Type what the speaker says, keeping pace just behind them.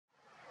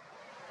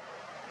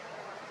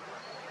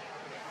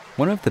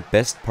One of the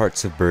best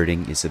parts of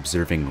birding is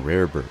observing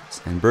rare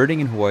birds, and birding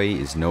in Hawaii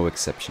is no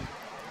exception.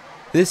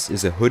 This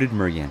is a hooded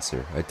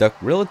merganser, a duck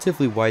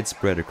relatively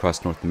widespread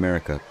across North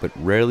America, but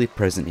rarely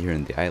present here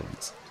in the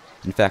islands.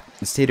 In fact,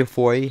 the state of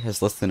Hawaii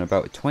has less than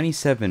about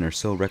 27 or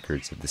so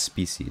records of this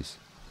species.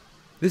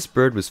 This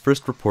bird was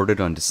first reported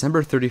on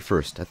December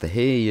 31st at the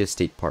Heʻeia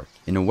State Park,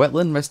 in a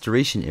wetland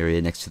restoration area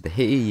next to the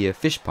Heʻeia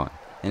fish pond,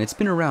 and it's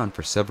been around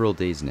for several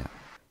days now.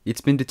 It's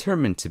been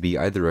determined to be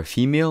either a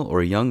female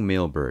or a young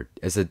male bird,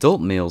 as adult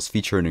males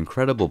feature an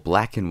incredible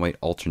black and white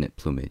alternate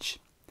plumage.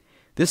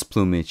 This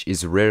plumage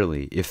is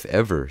rarely, if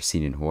ever,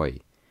 seen in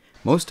Hawaii.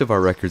 Most of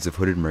our records of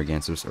hooded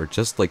mergansers are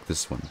just like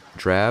this one,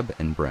 drab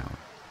and brown.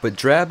 But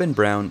drab and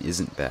brown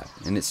isn't bad,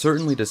 and it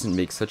certainly doesn't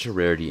make such a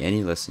rarity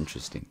any less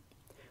interesting.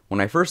 When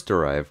I first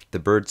arrived, the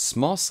bird's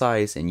small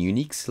size and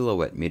unique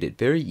silhouette made it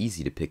very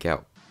easy to pick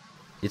out.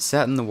 It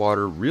sat in the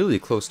water really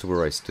close to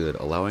where I stood,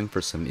 allowing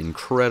for some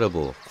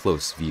incredible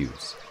close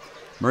views.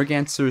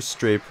 Mergansers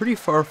stray pretty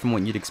far from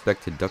what you'd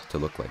expect a duck to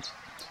look like.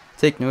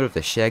 Take note of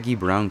the shaggy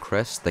brown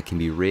crest that can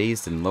be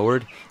raised and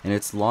lowered, and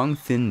its long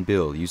thin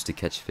bill used to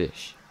catch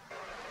fish.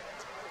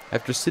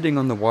 After sitting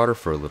on the water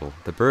for a little,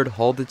 the bird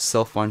hauled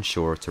itself on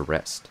shore to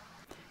rest.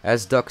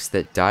 As ducks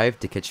that dive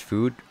to catch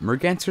food,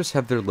 mergansers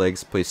have their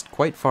legs placed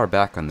quite far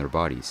back on their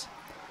bodies.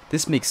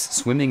 This makes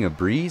swimming a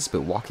breeze,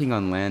 but walking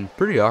on land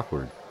pretty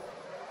awkward.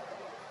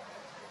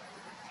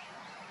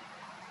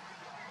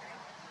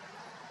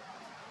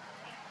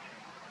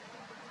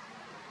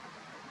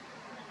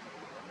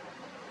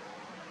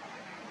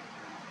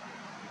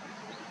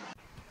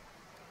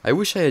 I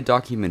wish I had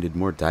documented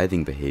more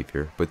diving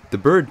behavior, but the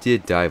bird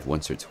did dive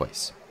once or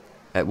twice.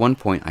 At one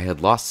point I had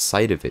lost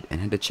sight of it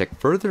and had to check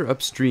further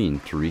upstream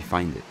to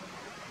re-find it.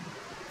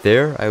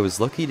 There I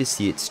was lucky to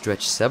see it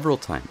stretch several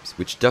times,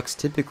 which ducks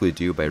typically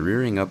do by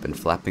rearing up and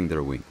flapping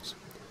their wings.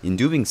 In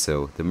doing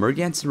so, the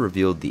merganser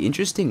revealed the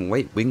interesting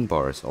white wing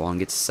bars along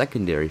its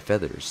secondary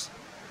feathers.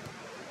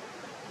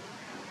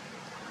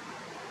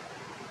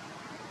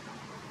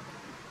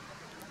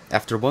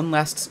 After one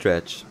last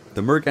stretch,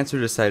 the merganser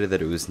decided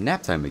that it was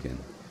nap time again,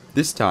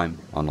 this time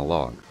on a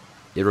log.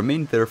 It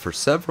remained there for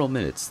several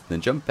minutes, then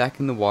jumped back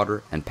in the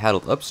water and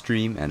paddled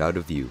upstream and out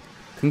of view,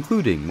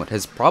 concluding what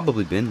has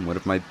probably been one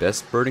of my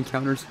best bird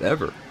encounters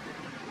ever.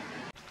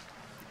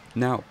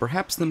 Now,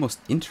 perhaps the most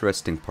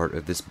interesting part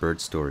of this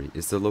bird story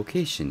is the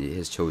location it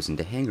has chosen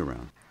to hang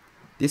around.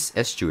 This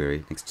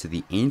estuary next to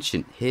the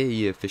ancient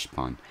Heʻeia fish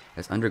pond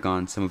has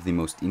undergone some of the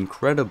most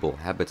incredible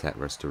habitat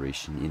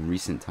restoration in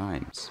recent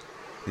times.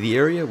 The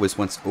area was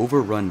once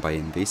overrun by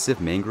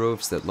invasive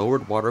mangroves that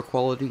lowered water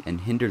quality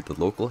and hindered the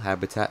local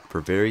habitat for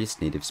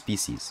various native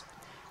species.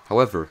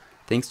 However,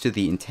 thanks to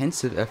the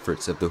intensive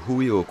efforts of the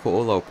Hui o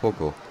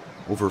Koʻolaupoko,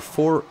 over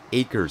 4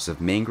 acres of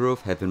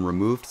mangrove have been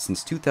removed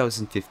since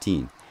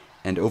 2015,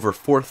 and over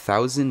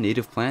 4,000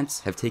 native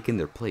plants have taken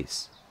their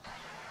place.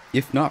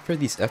 If not for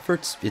these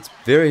efforts, it's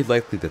very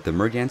likely that the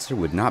merganser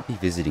would not be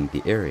visiting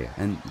the area,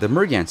 and the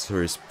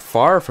merganser is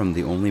far from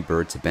the only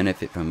bird to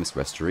benefit from this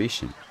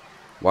restoration.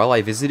 While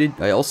I visited,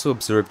 I also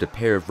observed a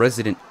pair of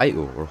resident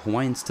Ai'o, or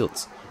Hawaiian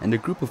stilts, and a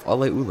group of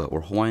Alaiula, or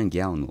Hawaiian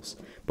gallinules,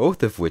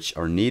 both of which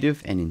are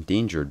native and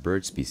endangered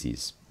bird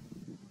species.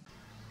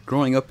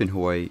 Growing up in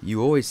Hawaii,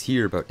 you always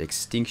hear about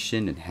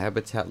extinction and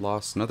habitat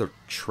loss and other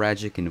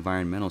tragic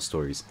environmental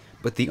stories,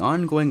 but the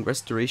ongoing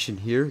restoration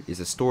here is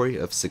a story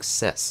of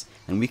success,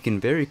 and we can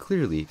very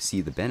clearly see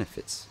the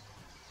benefits.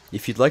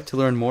 If you'd like to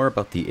learn more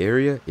about the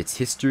area, its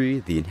history,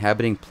 the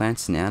inhabiting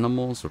plants and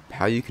animals, or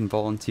how you can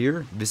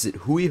volunteer, visit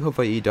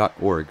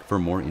huihawaii.org for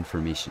more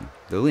information.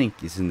 The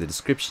link is in the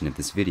description of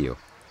this video.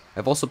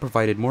 I've also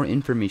provided more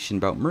information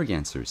about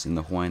mergansers in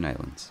the Hawaiian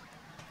Islands.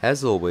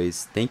 As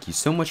always, thank you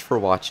so much for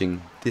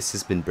watching. This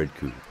has been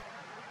Breadku.